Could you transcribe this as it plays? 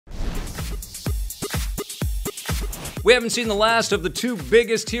We haven't seen the last of the two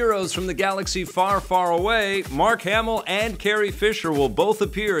biggest heroes from the galaxy far, far away. Mark Hamill and Carrie Fisher will both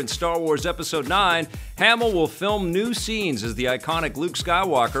appear in Star Wars Episode 9. Hamill will film new scenes as the iconic Luke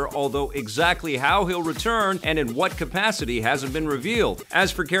Skywalker, although exactly how he'll return and in what capacity hasn't been revealed.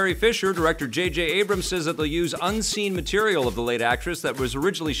 As for Carrie Fisher, director J.J. Abrams says that they'll use unseen material of the late actress that was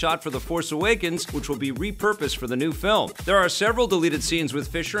originally shot for The Force Awakens, which will be repurposed for the new film. There are several deleted scenes with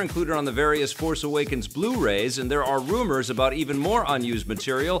Fisher included on the various Force Awakens Blu-rays, and there are rumors about even more unused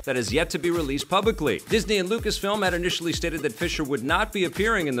material that is yet to be released publicly. Disney and Lucasfilm had initially stated that Fisher would not be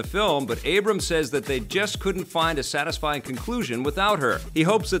appearing in the film, but Abrams says that they just couldn't find a satisfying conclusion without her. He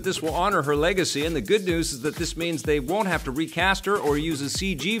hopes that this will honor her legacy, and the good news is that this means they won't have to recast her or use a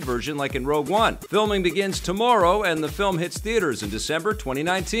CG version like in Rogue One. Filming begins tomorrow, and the film hits theaters in December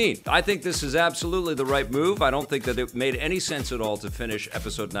 2019. I think this is absolutely the right move. I don't think that it made any sense at all to finish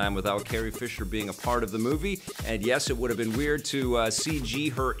Episode 9 without Carrie Fisher being a part of the movie, and yes, it would have been weird to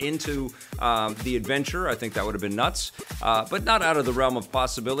CG her into the adventure. I think that would have been nuts, but not out of the realm of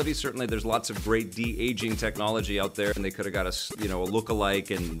possibility. Certainly there's lots of great de-aging technology out there, and they could have got a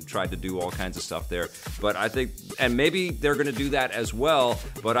look-alike and tried to do all kinds of stuff there. But I think, and maybe they're going to do that as well,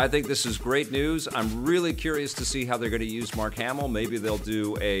 but I think this is great news. I'm really curious to see how they're going to use Mark Hamill. Maybe they'll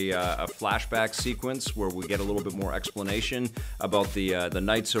do a flashback sequence where we get a little bit more explanation about the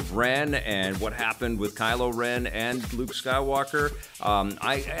Knights of Ren and what happened with Kylo Ren and Luke Skywalker.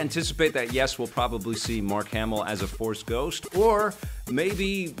 I anticipate that, yes, we'll probably see Mark Hamill as a Force ghost, or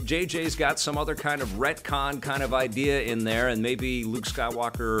maybe JJ's got some other kind of retcon kind of idea in there, and maybe Luke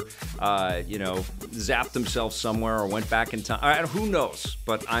Skywalker, zapped himself somewhere or went back in time. Who knows?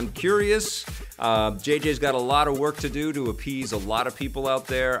 But I'm curious. JJ's got a lot of work to do to appease a lot of people out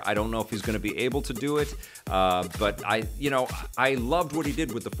there. I don't know if he's going to be able to do it, but I loved what he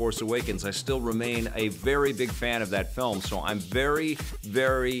did with The Force Awakens. I still remain a very big fan of that film, so I'm very,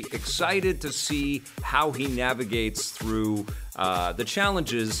 very excited to see how he navigates through the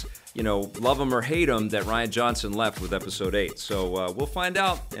challenges, love him or hate him, that Rian Johnson left with Episode 8. So we'll find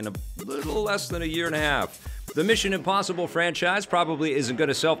out in a little less than a year and a half. The Mission Impossible franchise probably isn't going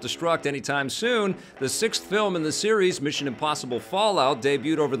to self-destruct anytime soon. The sixth film in the series, Mission Impossible Fallout,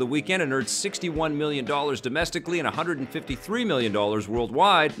 debuted over the weekend and earned $61 million domestically and $153 million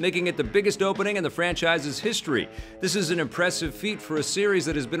worldwide, making it the biggest opening in the franchise's history. This is an impressive feat for a series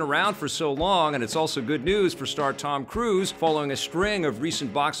that has been around for so long, and it's also good news for star Tom Cruise following a string of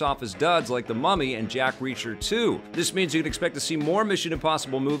recent box office duds like The Mummy and Jack Reacher 2. This means you can expect to see more Mission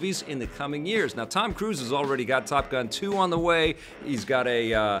Impossible movies in the coming years. Now, Tom Cruise has already got Top Gun 2 on the way. He's got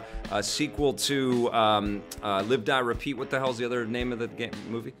a sequel to Live, Die, Repeat. What the hell's the other name of the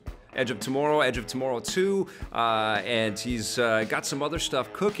movie? Edge of Tomorrow 2, and he's got some other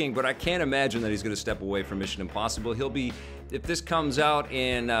stuff cooking, but I can't imagine that he's going to step away from Mission Impossible. He'll be, if this comes out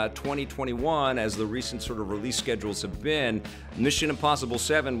in 2021, as the recent sort of release schedules have been, Mission Impossible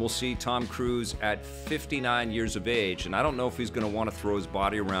 7 will see Tom Cruise at 59 years of age, and I don't know if he's going to want to throw his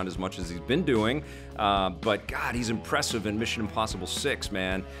body around as much as he's been doing, but God, he's impressive in Mission Impossible 6,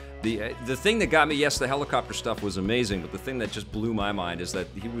 man. The thing that got me, yes, the helicopter stuff was amazing, but the thing that just blew my mind is that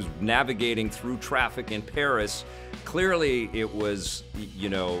he was navigating through traffic in Paris. Clearly, it was,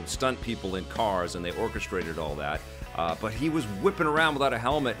 stunt people in cars, and they orchestrated all that. But he was whipping around without a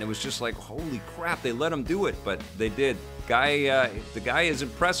helmet, and it was just like, holy crap, they let him do it, but they did. The guy is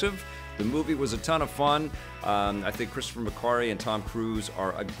impressive. The movie was a ton of fun. I think Christopher McQuarrie and Tom Cruise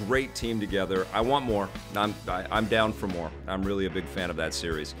are a great team together. I want more. I'm down for more. I'm really a big fan of that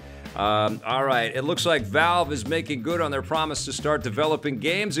series. All right, it looks like Valve is making good on their promise to start developing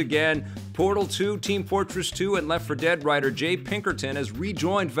games again. Portal 2, Team Fortress 2, and Left 4 Dead writer Jay Pinkerton has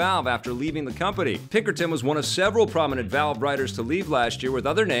rejoined Valve after leaving the company. Pinkerton was one of several prominent Valve writers to leave last year, with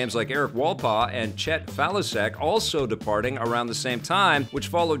other names like Eric Walpaugh and Chet Falasek also departing around the same time, which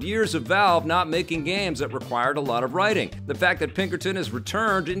followed years of Valve not making games that required a lot of writing. The fact that Pinkerton has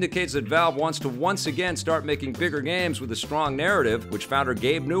returned indicates that Valve wants to once again start making bigger games with a strong narrative, which founder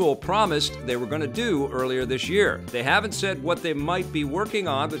Gabe Newell promised they were going to do earlier this year. They haven't said what they might be working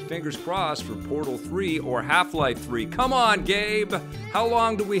on, but fingers crossed for Portal 3 or Half-Life 3. Come on, Gabe! How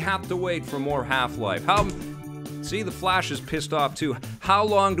long do we have to wait for more Half-Life? See, the Flash is pissed off too. How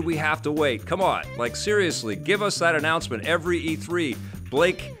long do we have to wait? Come on, seriously, give us that announcement every E3.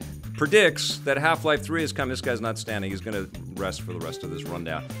 Blake predicts that Half-Life 3 is coming. This guy's not standing. He's gonna rest for the rest of this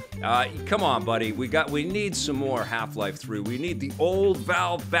rundown. Come on, buddy. We need some more Half-Life 3. We need the old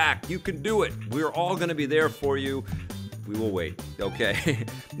Valve back. You can do it. We're all gonna be there for you. We will wait. Okay.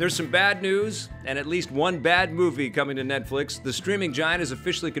 There's some bad news and at least one bad movie coming to Netflix. The streaming giant has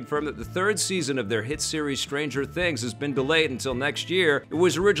officially confirmed that the third season of their hit series Stranger Things has been delayed until next year. It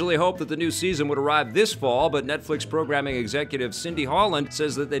was originally hoped that the new season would arrive this fall, but Netflix programming executive Cindy Holland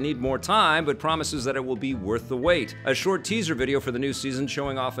says that they need more time, but promises that it will be worth the wait. A short teaser video for the new season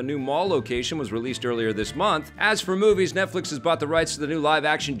showing off a new mall location was released earlier this month. As for movies, Netflix has bought the rights to the new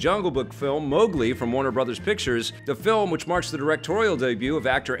live-action Jungle Book film Mowgli from Warner Brothers Pictures. The film, which marks the directorial debut of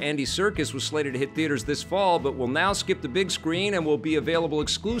actor Andy Serkis, was slated to hit theaters this fall, but will now skip the big screen and will be available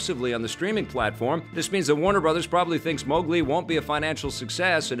exclusively on the streaming platform. This means that Warner Brothers probably thinks Mowgli won't be a financial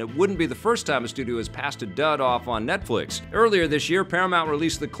success, and it wouldn't be the first time a studio has passed a dud off on Netflix. Earlier this year, Paramount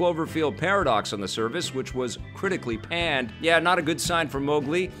released the Cloverfield Paradox on the service, which was critically panned. Yeah, not a good sign for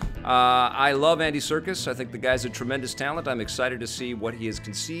Mowgli. I love Andy Serkis. I think the guy's a tremendous talent. I'm excited to see what he has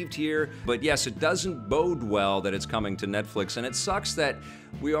conceived here. But yes, it doesn't bode well that it's coming to Netflix, and it sucks that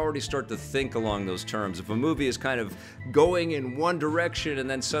we already start to think along those terms. If a movie is kind of going in one direction and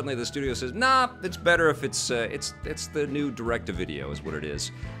then suddenly the studio says, nah, it's better if it's the new direct-to-video is what it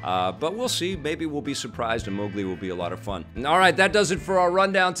is. But we'll see. Maybe we'll be surprised and Mowgli will be a lot of fun. All right, that does it for our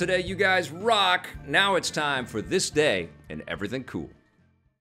rundown today. You guys rock. Now it's time for This Day in Everything Cool.